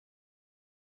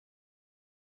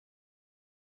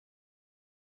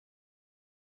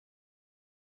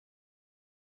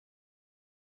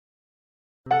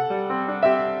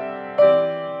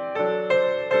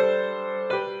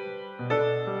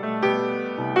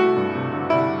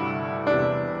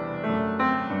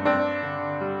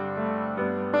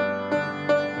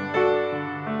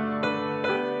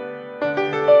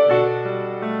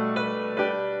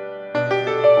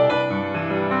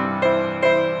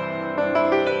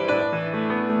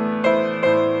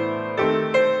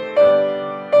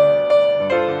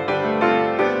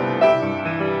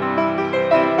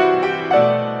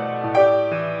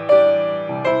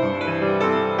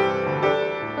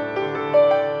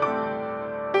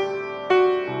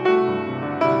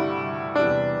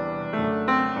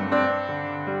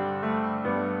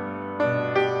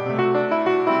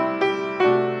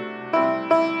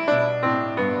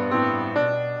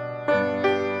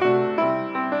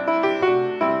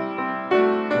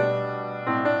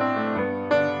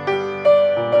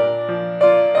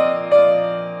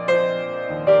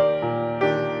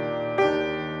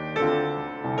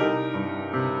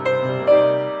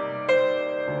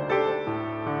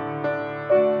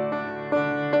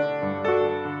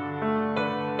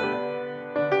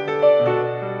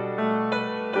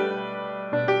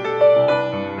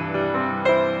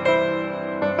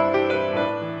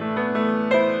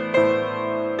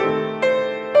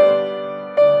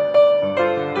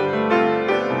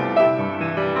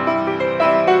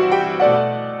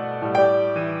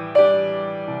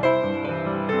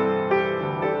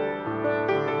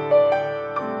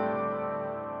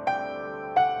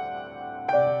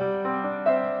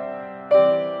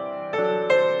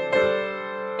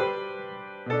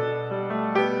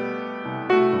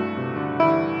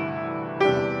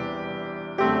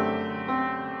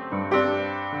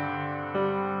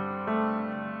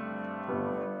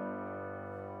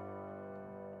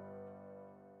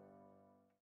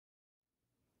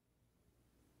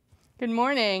Good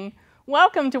morning.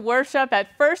 Welcome to worship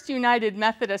at First United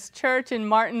Methodist Church in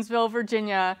Martinsville,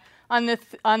 Virginia, on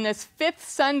this fifth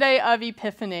Sunday of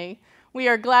Epiphany. We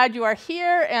are glad you are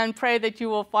here and pray that you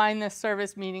will find this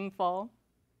service meaningful.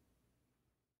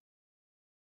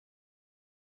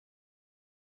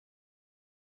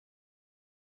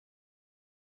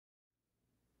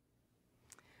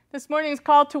 This morning's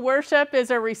call to worship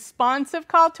is a responsive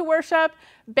call to worship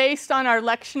based on our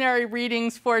lectionary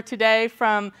readings for today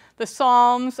from the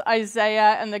Psalms,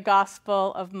 Isaiah, and the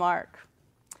Gospel of Mark.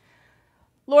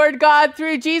 Lord God,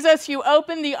 through Jesus, you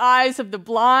opened the eyes of the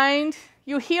blind,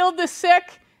 you healed the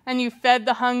sick, and you fed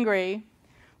the hungry.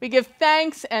 We give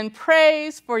thanks and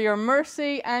praise for your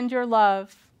mercy and your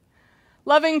love.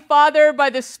 Loving Father, by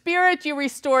the Spirit you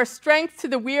restore strength to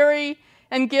the weary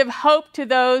and give hope to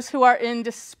those who are in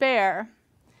despair.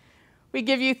 We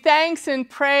give you thanks and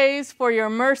praise for your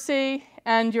mercy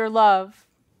and your love.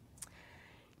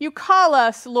 You call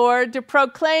us, Lord, to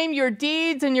proclaim your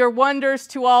deeds and your wonders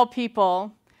to all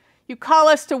people. You call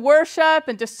us to worship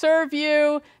and to serve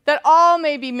you, that all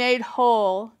may be made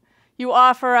whole. You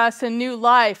offer us a new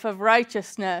life of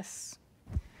righteousness.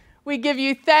 We give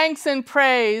you thanks and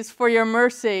praise for your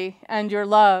mercy and your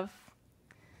love.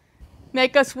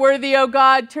 Make us worthy, O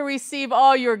God, to receive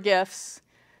all your gifts.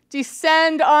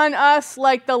 Descend on us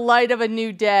like the light of a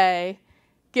new day.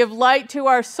 Give light to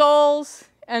our souls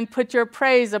and put your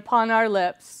praise upon our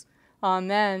lips.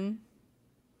 Amen.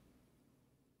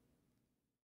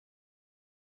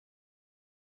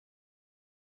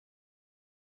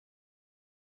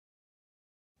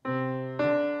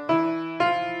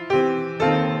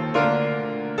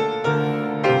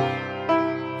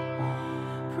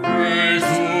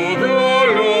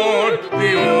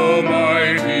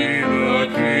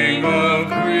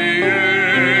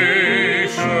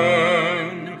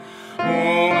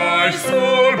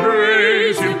 Soul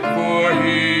praise him, for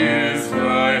he is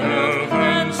thy help.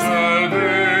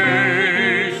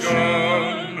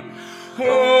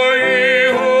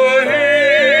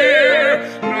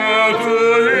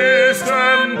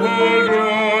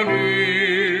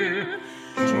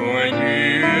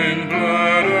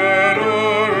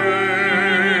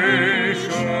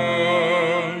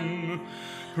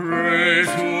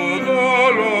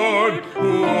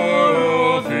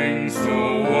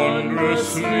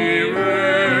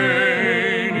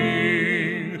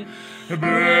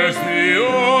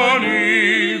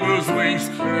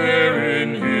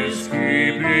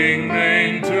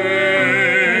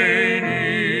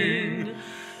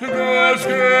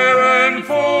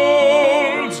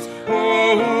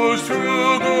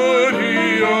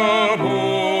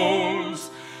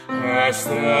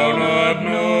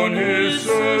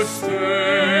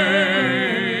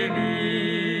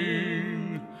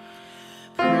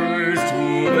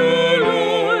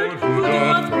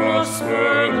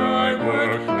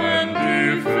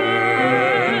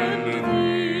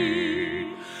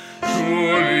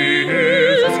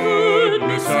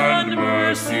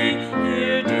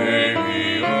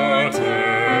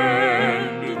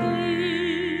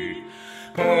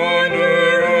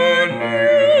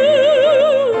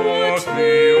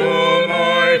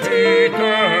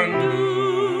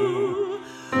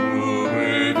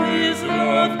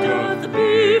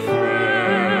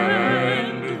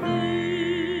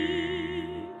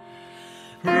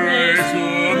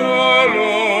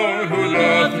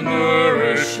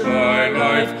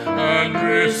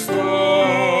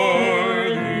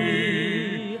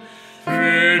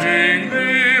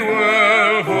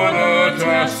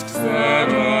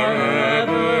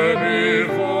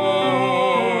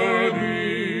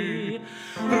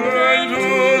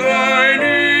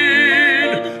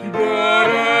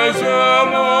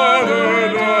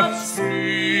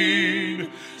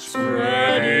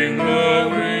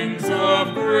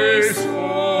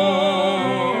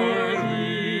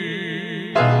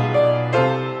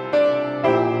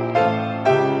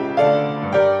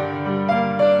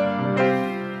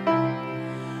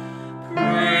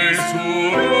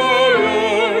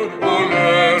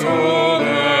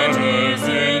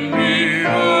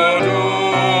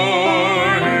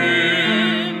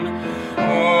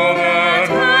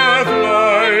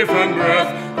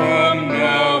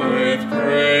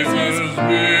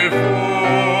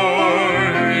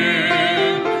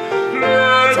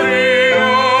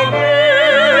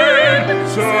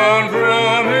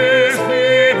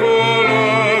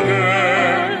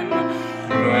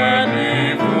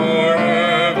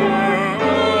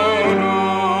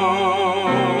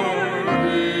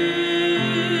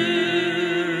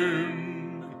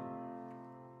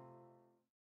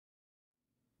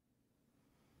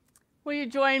 Will you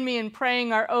join me in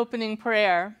praying our opening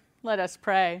prayer? Let us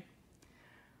pray.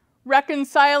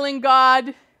 Reconciling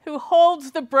God, who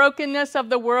holds the brokenness of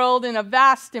the world in a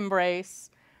vast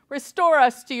embrace, restore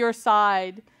us to your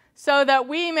side, so that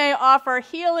we may offer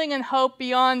healing and hope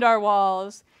beyond our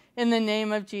walls. In the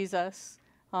name of Jesus.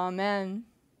 Amen.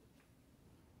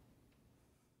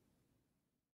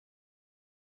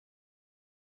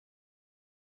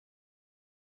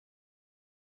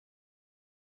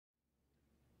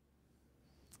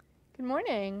 Good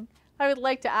morning. I would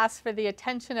like to ask for the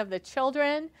attention of the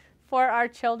children for our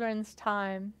children's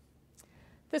time.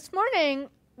 This morning,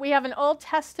 we have an Old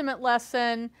Testament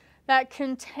lesson that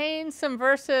contains some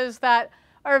verses that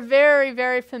are very,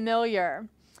 very familiar.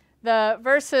 The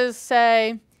verses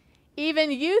say,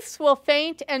 "Even youths will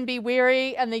faint and be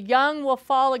weary, and the young will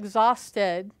fall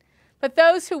exhausted. But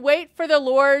those who wait for the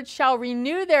Lord shall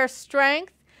renew their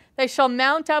strength. They shall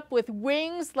mount up with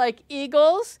wings like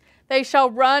eagles. They shall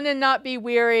run and not be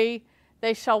weary.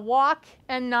 They shall walk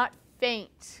and not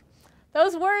faint."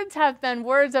 Those words have been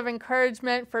words of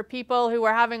encouragement for people who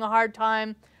are having a hard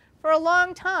time for a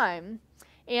long time.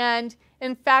 And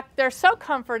in fact, they're so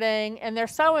comforting and they're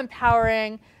so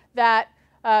empowering that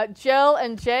Jill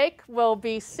and Jake will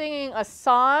be singing a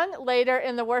song later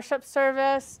in the worship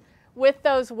service with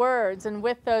those words and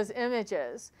with those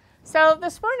images. So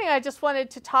this morning I just wanted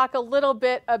to talk a little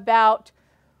bit about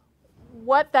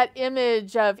what that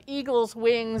image of eagle's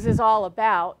wings is all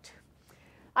about.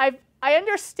 I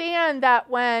understand that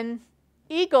when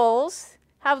eagles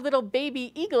have little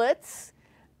baby eaglets,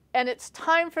 and it's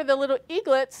time for the little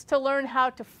eaglets to learn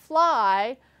how to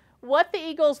fly, what the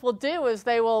eagles will do is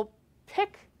they will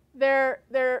pick their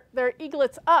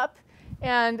eaglets up,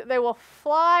 and they will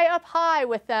fly up high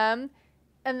with them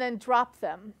and then drop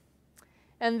them.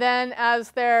 And then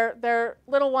as their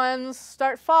little ones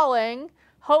start falling,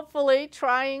 hopefully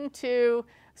trying to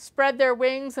spread their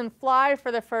wings and fly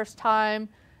for the first time,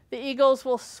 the eagles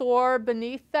will soar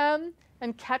beneath them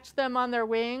and catch them on their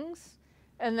wings,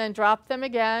 and then drop them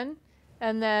again,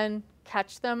 and then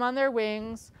catch them on their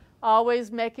wings,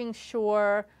 always making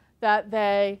sure that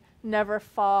they never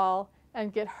fall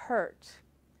and get hurt.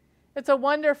 It's a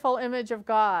wonderful image of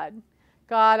God.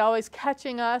 God always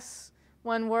catching us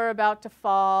when we're about to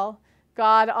fall.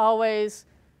 God always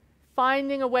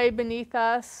finding a way beneath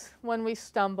us when we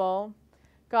stumble.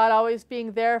 God always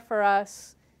being there for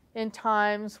us in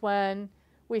times when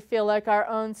we feel like our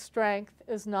own strength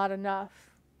is not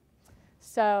enough.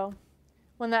 So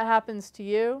when that happens to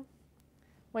you,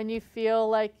 when you feel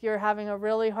like you're having a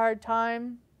really hard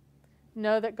time,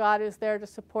 know that God is there to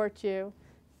support you.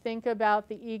 Think about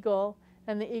the eagle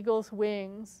and the eagle's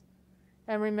wings,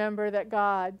 and remember that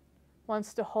God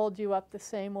wants to hold you up the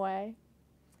same way.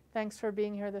 Thanks for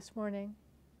being here this morning.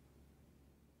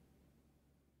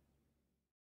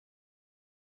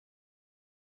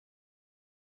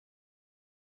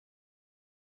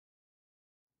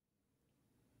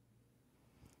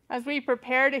 As we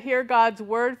prepare to hear God's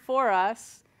word for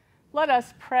us, let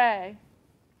us pray.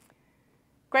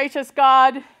 Gracious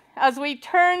God, as we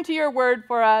turn to your word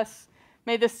for us,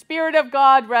 may the Spirit of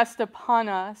God rest upon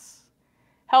us.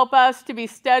 Help us to be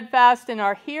steadfast in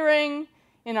our hearing,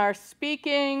 in our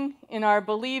speaking, in our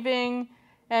believing,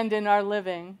 and in our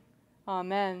living.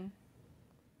 Amen.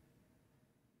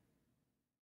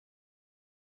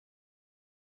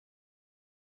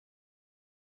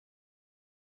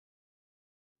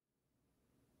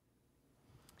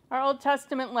 Our Old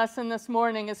Testament lesson this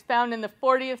morning is found in the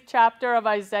 40th chapter of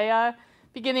Isaiah,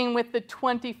 beginning with the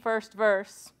 21st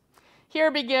verse.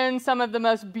 Here begin some of the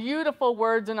most beautiful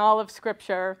words in all of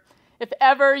Scripture. If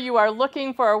ever you are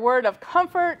looking for a word of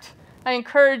comfort, I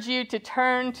encourage you to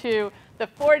turn to the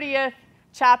 40th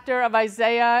chapter of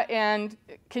Isaiah and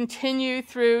continue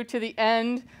through to the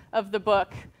end of the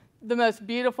book. The most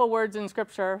beautiful words in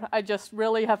Scripture. I just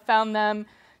really have found them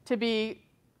to be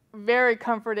very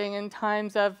comforting in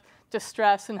times of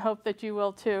distress, and hope that you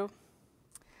will too.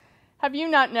 Have you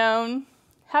not known?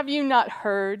 Have you not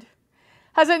heard?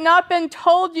 Has it not been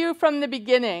told you from the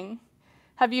beginning?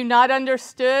 Have you not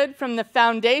understood from the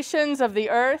foundations of the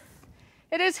earth?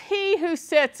 It is he who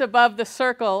sits above the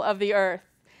circle of the earth,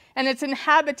 and its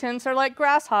inhabitants are like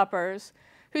grasshoppers,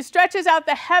 who stretches out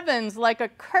the heavens like a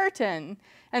curtain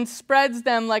and spreads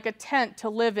them like a tent to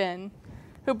live in,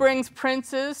 who brings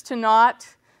princes to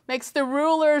naught, makes the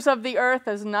rulers of the earth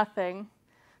as nothing.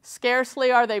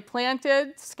 Scarcely are they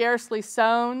planted, scarcely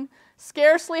sown,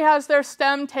 scarcely has their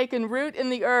stem taken root in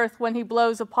the earth when he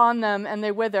blows upon them and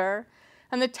they wither,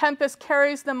 and the tempest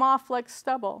carries them off like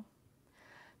stubble.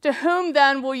 To whom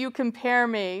then will you compare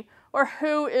me, or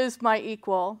who is my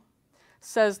equal?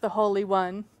 Says the Holy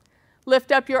One.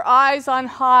 Lift up your eyes on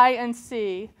high and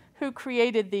see who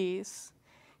created these.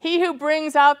 He who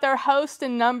brings out their host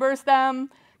and numbers them,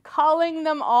 calling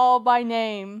them all by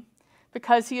name,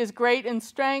 because he is great in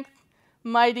strength,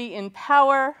 mighty in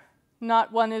power,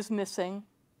 not one is missing.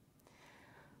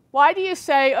 Why do you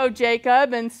say, O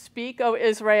Jacob, and speak, O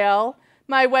Israel,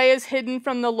 my way is hidden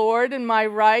from the Lord, and my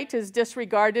right is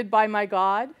disregarded by my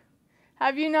God?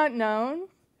 Have you not known?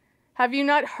 Have you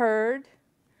not heard?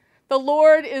 The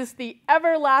Lord is the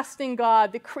everlasting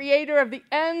God, the creator of the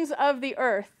ends of the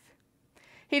earth.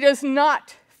 He does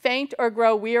not faint or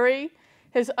grow weary.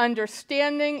 His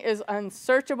understanding is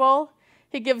unsearchable.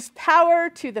 He gives power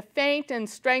to the faint and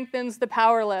strengthens the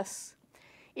powerless.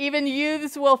 Even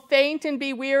youths will faint and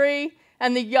be weary,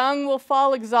 and the young will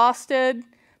fall exhausted.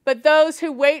 But those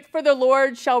who wait for the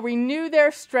Lord shall renew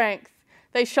their strength.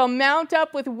 They shall mount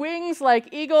up with wings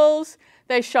like eagles.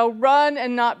 They shall run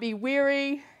and not be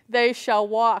weary. They shall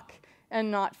walk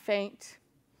and not faint.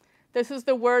 This is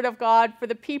the word of God for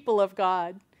the people of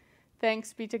God.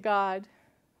 Thanks be to God.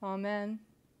 Amen.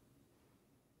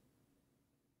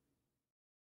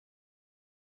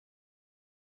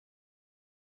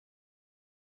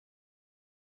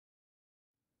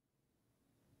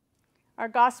 Our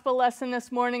gospel lesson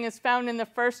this morning is found in the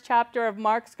first chapter of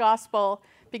Mark's gospel,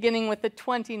 beginning with the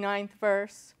 29th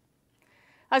verse.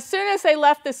 As soon as they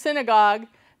left the synagogue,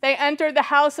 they entered the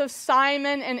house of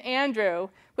Simon and Andrew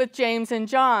with James and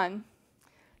John.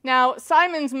 Now,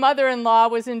 Simon's mother-in-law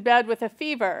was in bed with a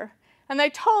fever, and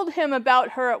they told him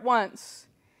about her at once.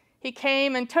 He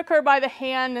came and took her by the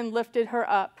hand and lifted her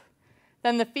up.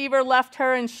 Then the fever left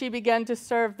her, and she began to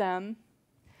serve them.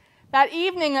 That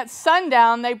evening at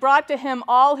sundown, they brought to him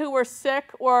all who were sick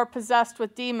or possessed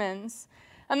with demons,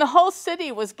 and the whole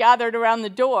city was gathered around the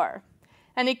door.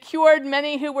 And he cured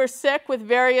many who were sick with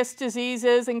various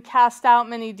diseases and cast out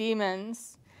many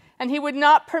demons. And he would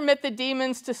not permit the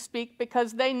demons to speak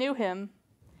because they knew him.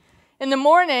 In the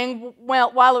morning,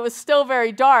 while it was still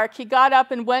very dark, he got up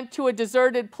and went to a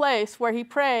deserted place where he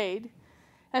prayed.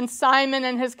 And Simon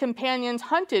and his companions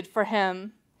hunted for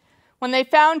him. When they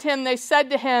found him, they said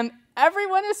to him,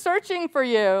 "Everyone is searching for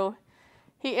you."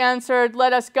 He answered,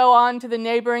 "Let us go on to the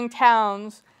neighboring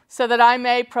towns, so that I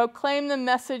may proclaim the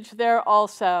message there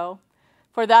also,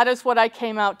 for that is what I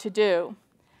came out to do."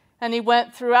 And he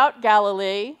went throughout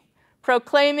Galilee,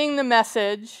 proclaiming the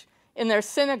message in their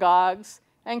synagogues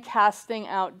and casting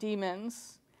out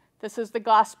demons. This is the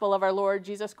gospel of our Lord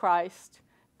Jesus Christ.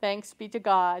 Thanks be to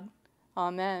God.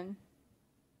 Amen.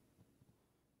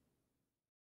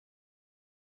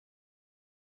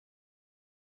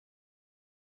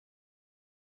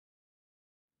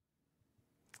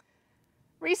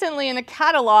 Recently in a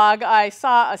catalog, I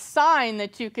saw a sign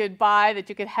that you could buy, that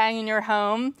you could hang in your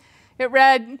home. It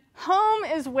read, "Home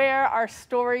is where our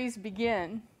stories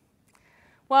begin."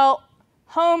 Well,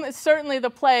 home is certainly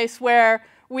the place where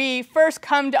we first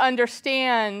come to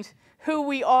understand who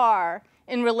we are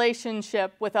in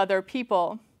relationship with other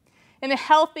people. In a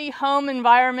healthy home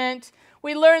environment,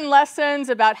 we learn lessons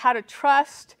about how to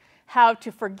trust, how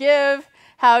to forgive,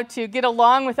 how to get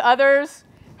along with others,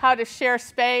 how to share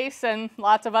space, and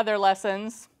lots of other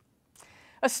lessons.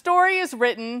 A story is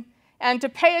written, and to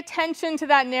pay attention to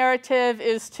that narrative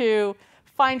is to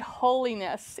find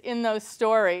holiness in those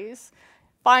stories,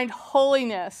 find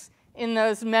holiness in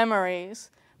those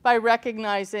memories by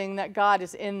recognizing that God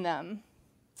is in them.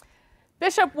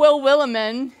 Bishop Will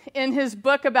Willimon, in his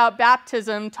book about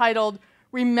baptism titled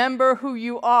 "Remember Who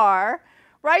You Are,"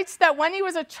 writes that when he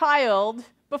was a child,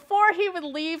 before he would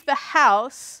leave the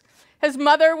house, his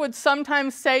mother would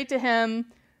sometimes say to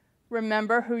him,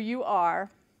 "Remember who you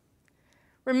are.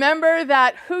 Remember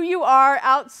that who you are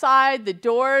outside the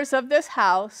doors of this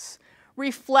house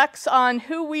reflects on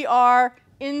who we are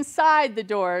inside the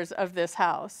doors of this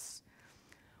house."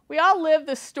 We all live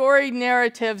the storied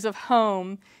narratives of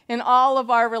home in all of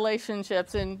our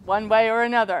relationships in one way or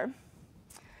another.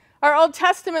 Our Old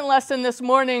Testament lesson this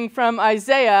morning from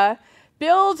Isaiah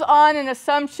builds on an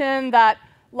assumption that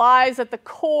lies at the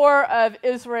core of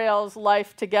Israel's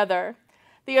life together,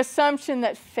 the assumption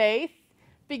that faith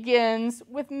begins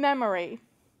with memory.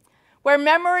 Where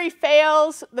memory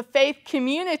fails, the faith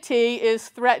community is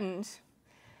threatened.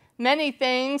 Many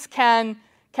things can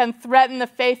threaten the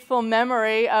faithful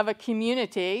memory of a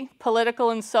community: political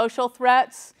and social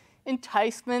threats,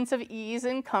 enticements of ease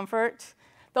and comfort,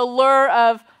 the lure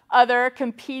of other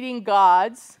competing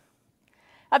gods.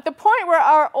 At the point where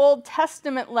our Old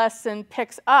Testament lesson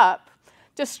picks up,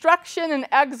 destruction and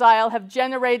exile have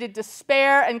generated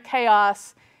despair and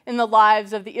chaos in the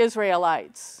lives of the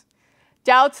Israelites.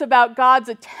 Doubts about God's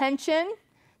attention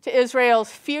to Israel's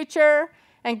future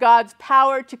and God's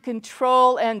power to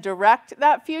control and direct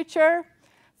that future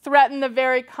threaten the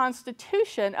very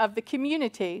constitution of the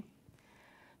community.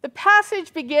 The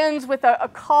passage begins with a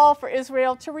call for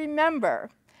Israel to remember.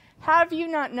 Have you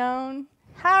not known?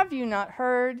 Have you not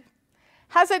heard?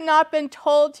 Has it not been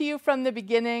told to you from the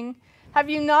beginning? Have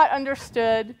you not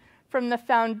understood from the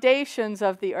foundations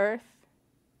of the earth?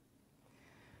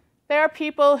 They are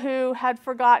people who had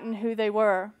forgotten who they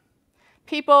were,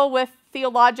 people with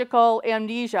theological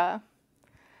amnesia.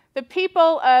 The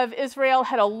people of Israel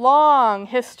had a long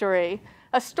history,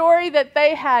 a story that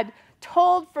they had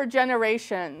told for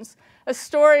generations, a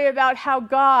story about how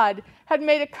God had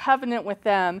made a covenant with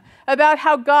them, about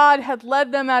how God had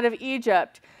led them out of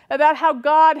Egypt, about how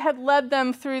God had led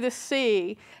them through the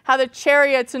sea, how the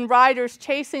chariots and riders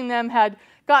chasing them had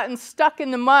gotten stuck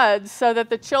in the mud so that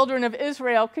the children of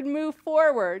Israel could move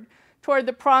forward toward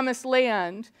the promised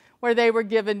land where they were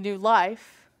given new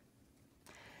life.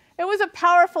 It was a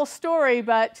powerful story,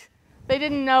 but they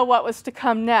didn't know what was to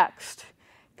come next.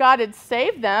 God had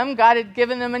saved them. God had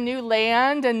given them a new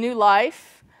land and new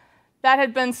life. That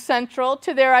had been central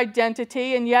to their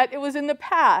identity, and yet it was in the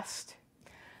past.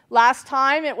 Last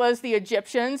time, it was the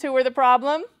Egyptians who were the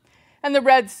problem, and the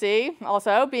Red Sea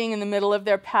also being in the middle of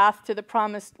their path to the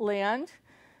promised land.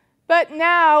 But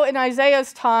now, in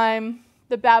Isaiah's time,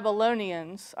 the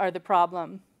Babylonians are the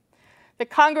problem. The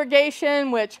congregation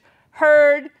which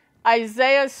heard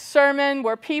Isaiah's sermon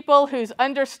were people whose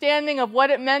understanding of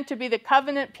what it meant to be the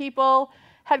covenant people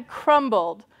had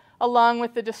crumbled along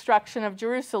with the destruction of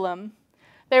Jerusalem.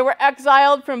 They were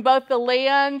exiled from both the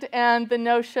land and the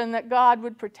notion that God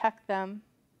would protect them.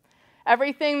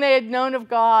 Everything they had known of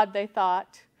God, they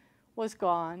thought, was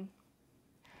gone.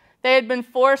 They had been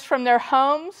forced from their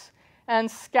homes and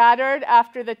scattered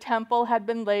after the temple had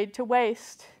been laid to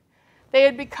waste. They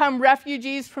had become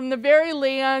refugees from the very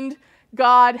land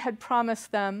God had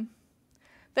promised them.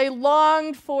 They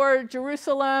longed for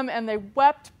Jerusalem, and they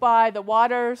wept by the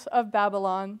waters of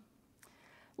Babylon.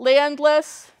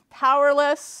 Landless,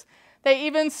 powerless, they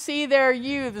even see their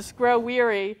youths grow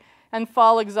weary and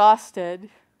fall exhausted.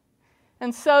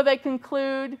 And so they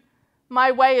conclude,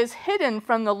 my way is hidden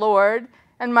from the Lord,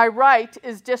 and my right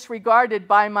is disregarded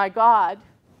by my God.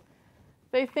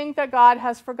 They think that God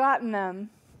has forgotten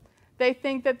them. They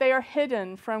think that they are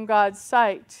hidden from God's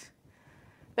sight.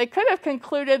 They could have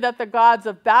concluded that the gods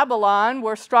of Babylon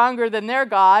were stronger than their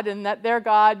God and that their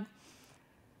God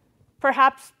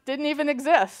perhaps didn't even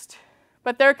exist.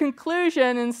 But their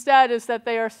conclusion instead is that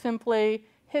they are simply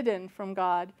hidden from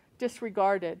God,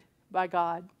 disregarded by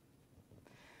God.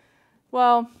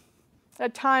 Well,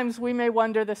 at times we may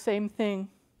wonder the same thing.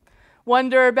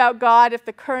 Wonder about God if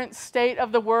the current state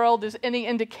of the world is any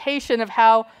indication of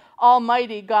how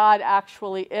almighty God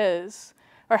actually is,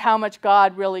 or how much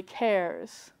God really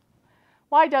cares.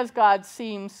 Why does God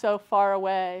seem so far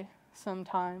away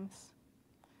sometimes?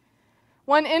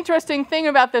 One interesting thing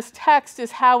about this text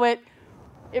is how it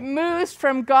moves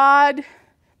from God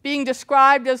being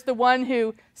described as the one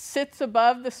who sits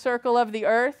above the circle of the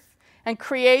earth and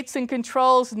creates and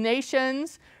controls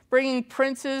nations, bringing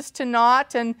princes to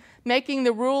naught and making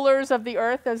the rulers of the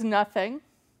earth as nothing.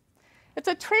 It's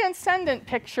a transcendent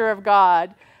picture of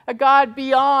God, a God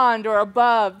beyond or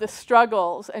above the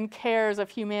struggles and cares of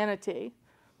humanity.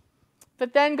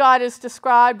 But then God is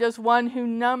described as one who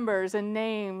numbers and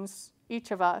names each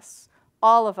of us,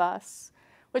 all of us,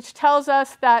 which tells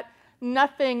us that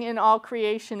nothing in all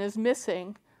creation is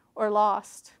missing or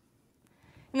lost.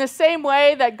 In the same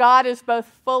way that God is both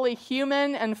fully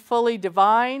human and fully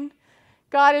divine,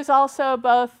 God is also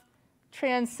both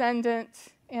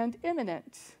transcendent and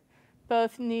immanent,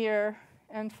 both near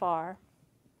and far.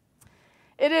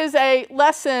 It is a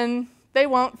lesson they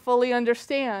won't fully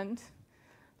understand.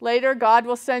 Later, God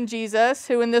will send Jesus,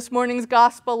 who in this morning's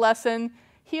gospel lesson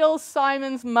heals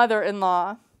Simon's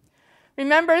mother-in-law.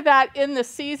 Remember that in the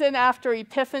season after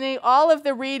Epiphany, all of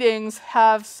the readings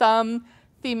have some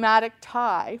thematic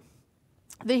tie.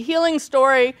 The healing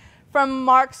story from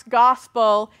Mark's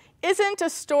gospel isn't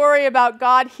a story about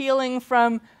God healing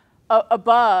from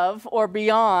above or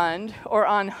beyond or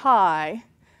on high,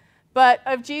 but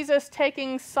of Jesus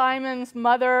taking Simon's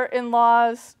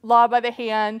mother-in-law by the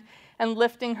hand and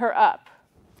lifting her up.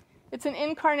 It's an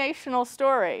incarnational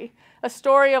story, a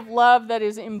story of love that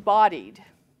is embodied.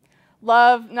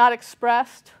 Love not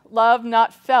expressed, love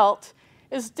not felt,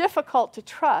 is difficult to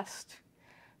trust.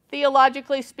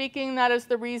 Theologically speaking, that is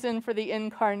the reason for the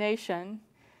incarnation.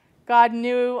 God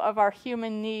knew of our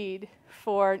human need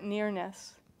for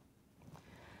nearness.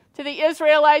 To the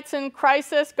Israelites in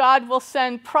crisis, God will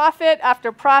send prophet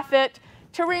after prophet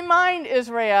to remind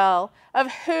Israel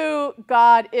of who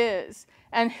God is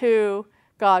and who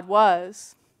God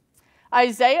was.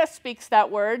 Isaiah speaks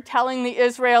that word, telling the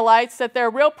Israelites that their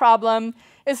real problem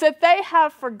is that they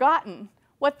have forgotten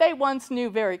what they once knew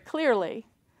very clearly.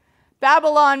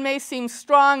 Babylon may seem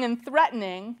strong and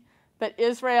threatening, but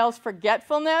Israel's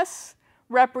forgetfulness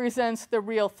represents the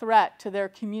real threat to their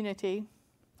community.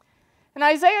 And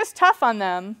Isaiah's tough on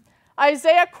them.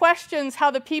 Isaiah questions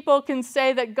how the people can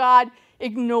say that God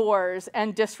ignores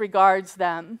and disregards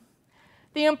them.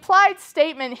 The implied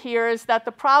statement here is that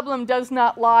the problem does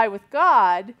not lie with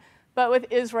God, but with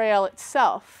Israel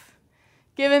itself.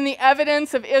 Given the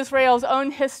evidence of Israel's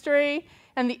own history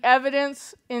and the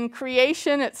evidence in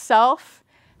creation itself,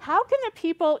 how can the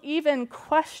people even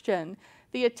question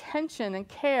the attention and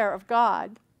care of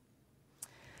God?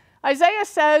 Isaiah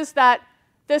says that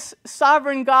this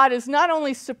sovereign God is not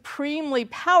only supremely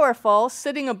powerful,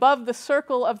 sitting above the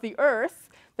circle of the earth,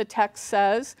 the text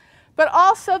says, but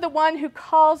also the one who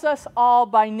calls us all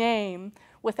by name,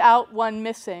 without one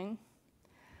missing.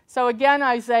 So again,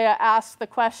 Isaiah asks the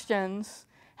questions,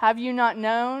 have you not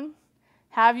known?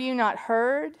 Have you not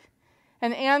heard?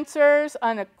 And answers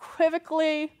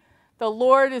unequivocally, the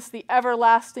Lord is the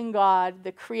everlasting God,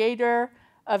 the creator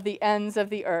of the ends of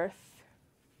the earth.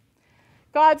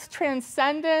 God's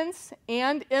transcendence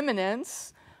and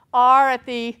immanence are, at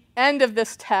the end of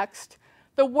this text,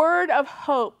 the word of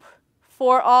hope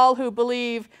for all who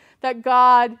believe that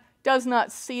God does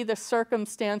not see the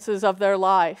circumstances of their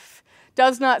life,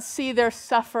 does not see their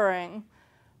suffering,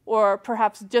 or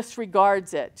perhaps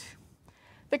disregards it.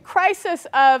 The crisis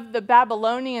of the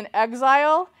Babylonian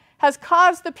exile has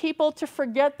caused the people to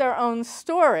forget their own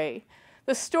story,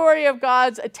 the story of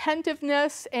God's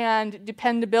attentiveness and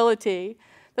dependability,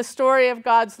 the story of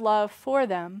God's love for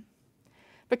them.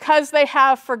 Because they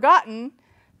have forgotten,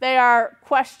 they are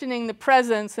questioning the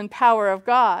presence and power of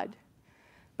God.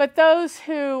 But those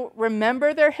who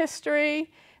remember their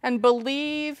history and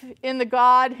believe in the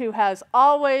God who has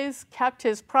always kept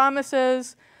his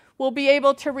promises will be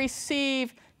able to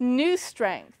receive new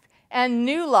strength and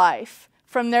new life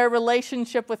from their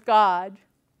relationship with God.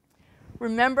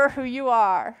 Remember who you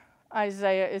are,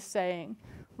 Isaiah is saying.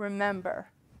 Remember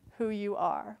who you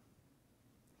are.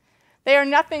 They are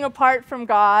nothing apart from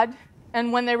God,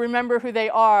 and when they remember who they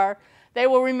are, they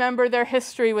will remember their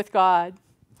history with God.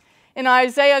 In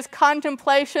Isaiah's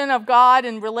contemplation of God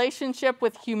in relationship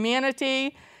with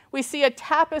humanity, we see a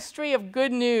tapestry of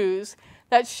good news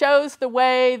that shows the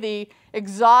way the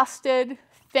exhausted,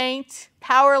 faint,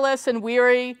 powerless, and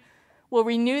weary will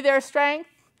renew their strength,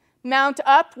 mount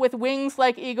up with wings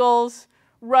like eagles,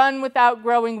 run without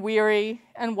growing weary,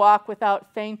 and walk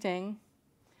without fainting.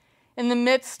 In the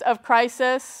midst of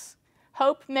crisis,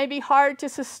 hope may be hard to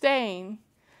sustain,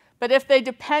 but if they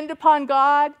depend upon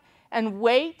God and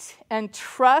wait and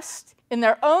trust in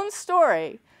their own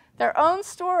story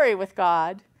with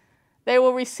God, they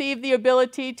will receive the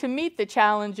ability to meet the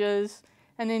challenges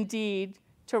and indeed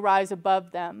to rise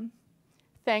above them.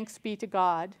 Thanks be to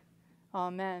God.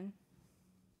 Amen.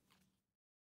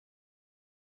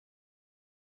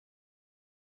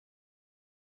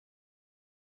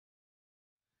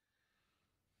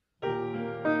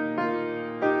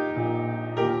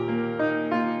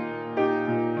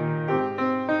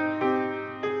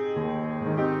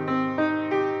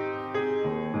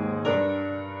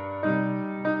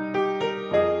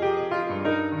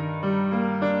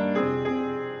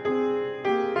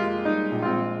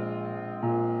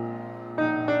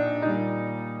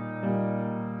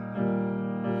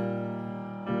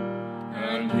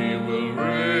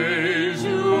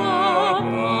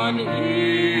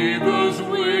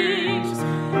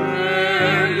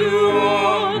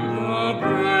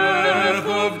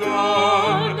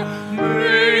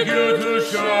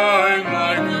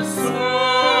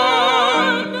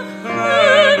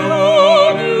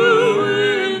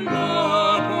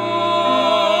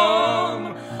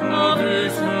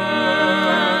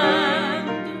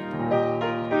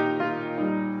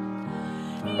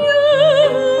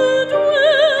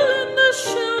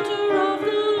 Shelter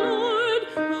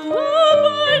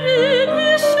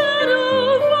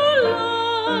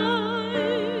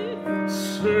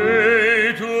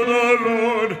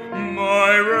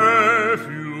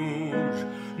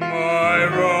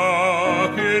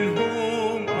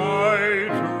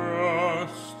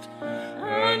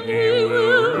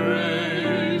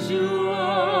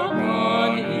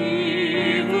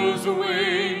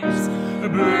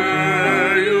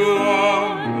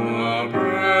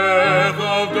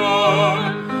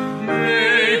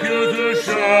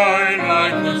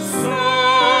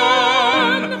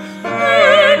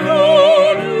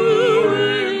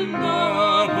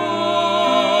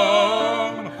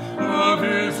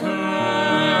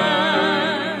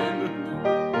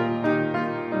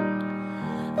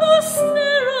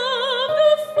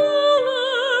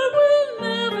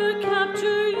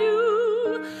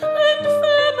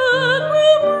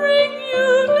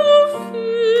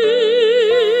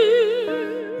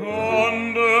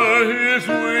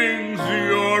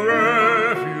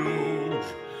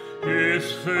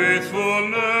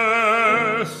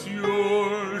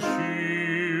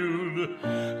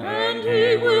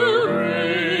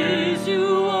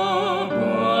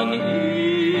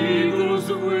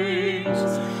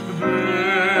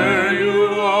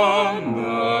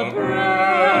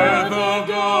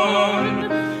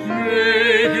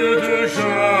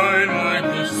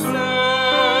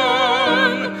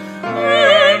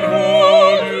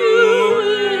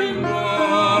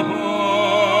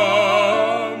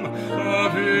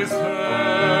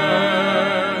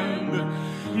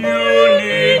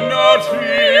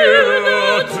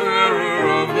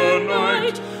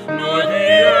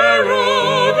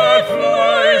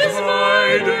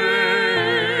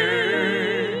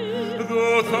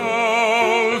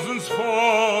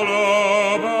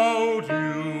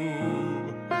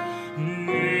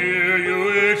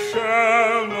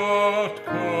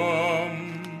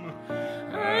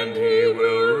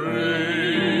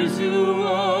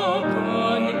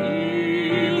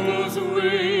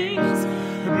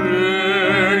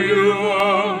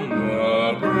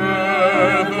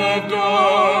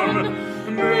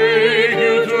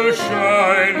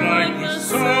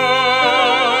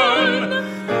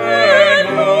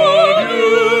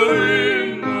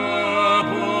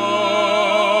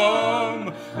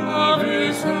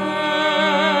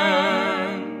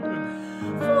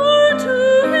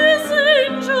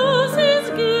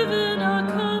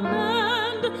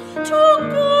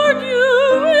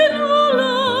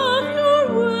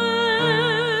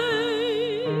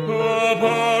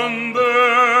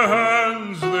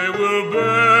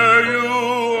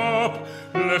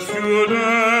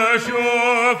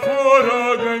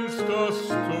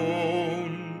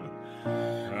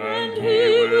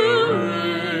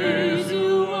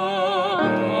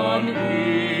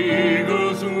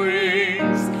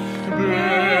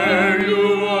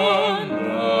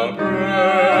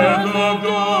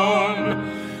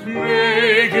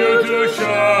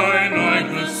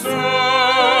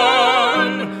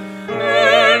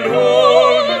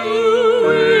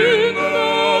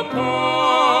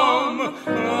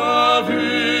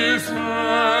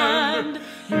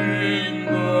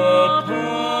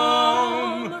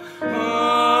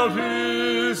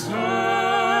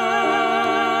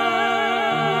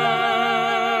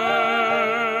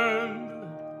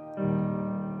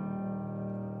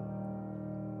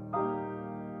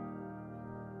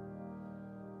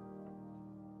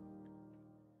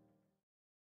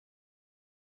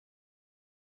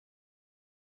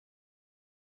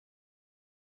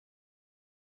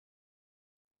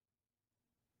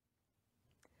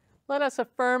Let us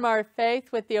affirm our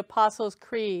faith with the Apostles'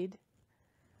 Creed.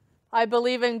 I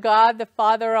believe in God, the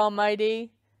Father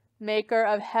Almighty, maker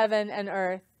of heaven and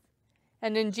earth,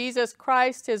 and in Jesus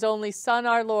Christ, his only Son,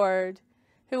 our Lord,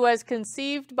 who was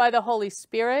conceived by the Holy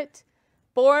Spirit,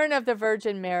 born of the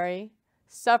Virgin Mary,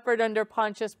 suffered under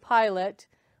Pontius Pilate,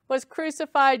 was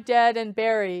crucified, dead, and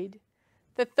buried.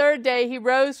 The third day he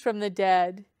rose from the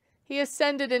dead. He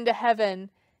ascended into heaven,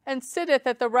 and sitteth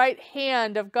at the right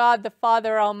hand of God the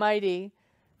Father Almighty.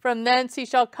 From thence he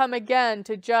shall come again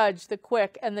to judge the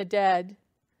quick and the dead.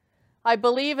 I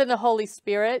believe in the Holy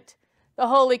Spirit, the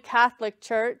Holy Catholic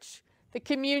Church, the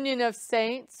communion of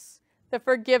saints, the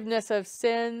forgiveness of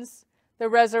sins, the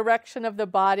resurrection of the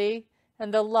body,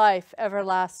 and the life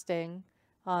everlasting.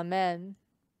 Amen.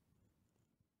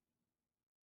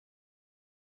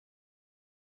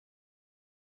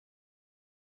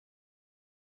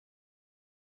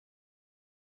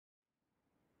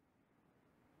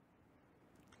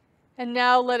 And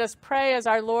now let us pray as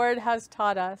our Lord has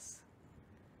taught us.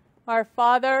 Our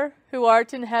Father, who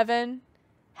art in heaven,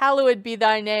 hallowed be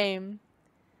thy name.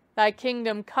 Thy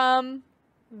kingdom come,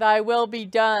 thy will be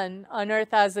done, on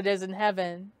earth as it is in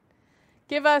heaven.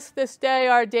 Give us this day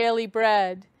our daily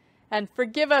bread, and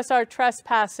forgive us our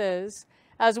trespasses,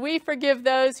 as we forgive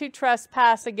those who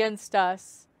trespass against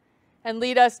us. And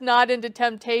lead us not into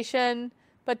temptation,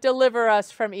 but deliver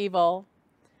us from evil.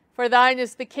 For thine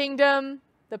is the kingdom,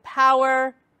 the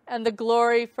power, and the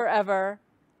glory forever.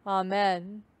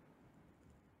 Amen.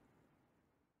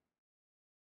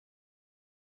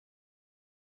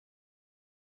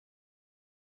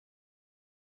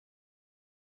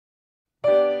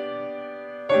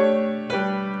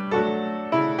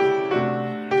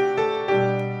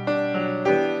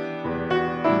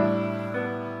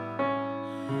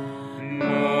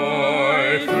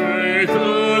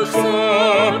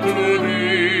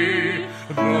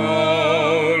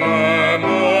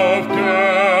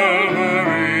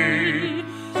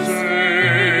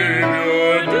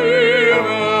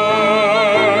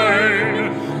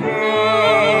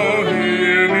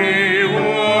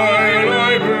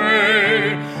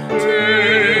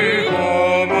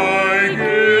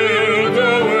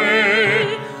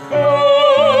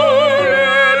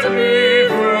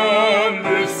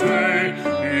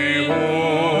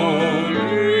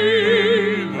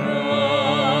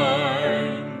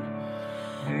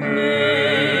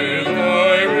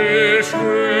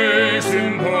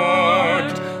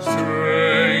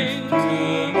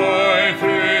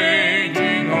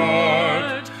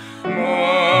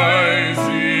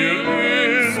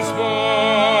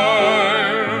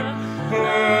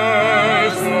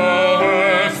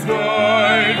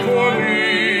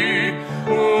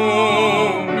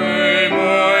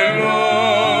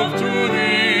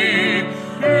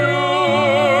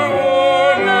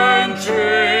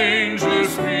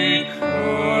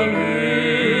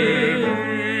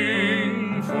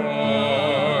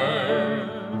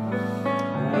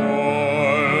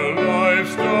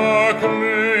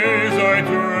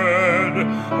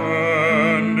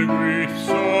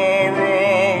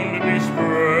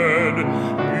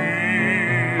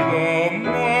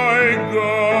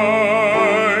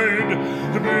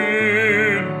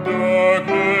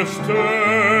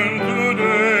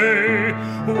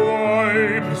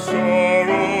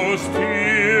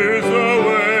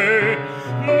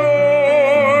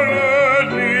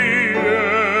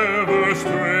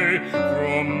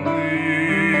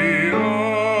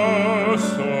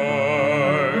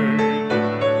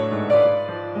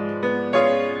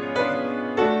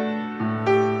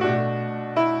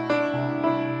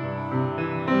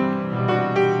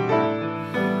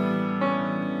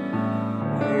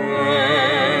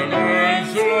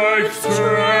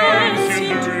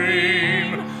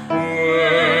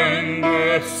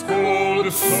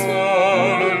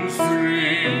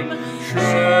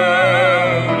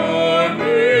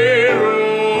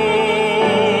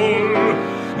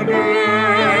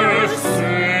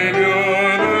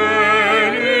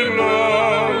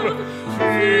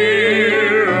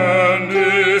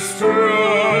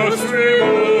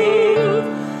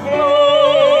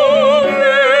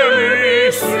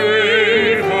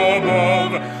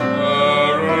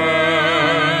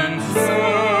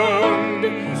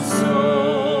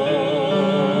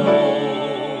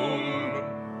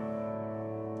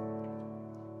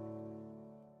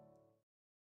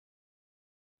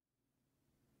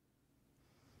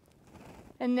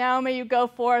 And now may you go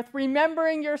forth,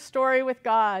 remembering your story with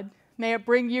God. May it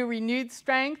bring you renewed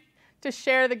strength to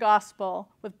share the gospel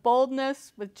with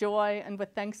boldness, with joy, and with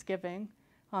thanksgiving.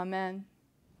 Amen.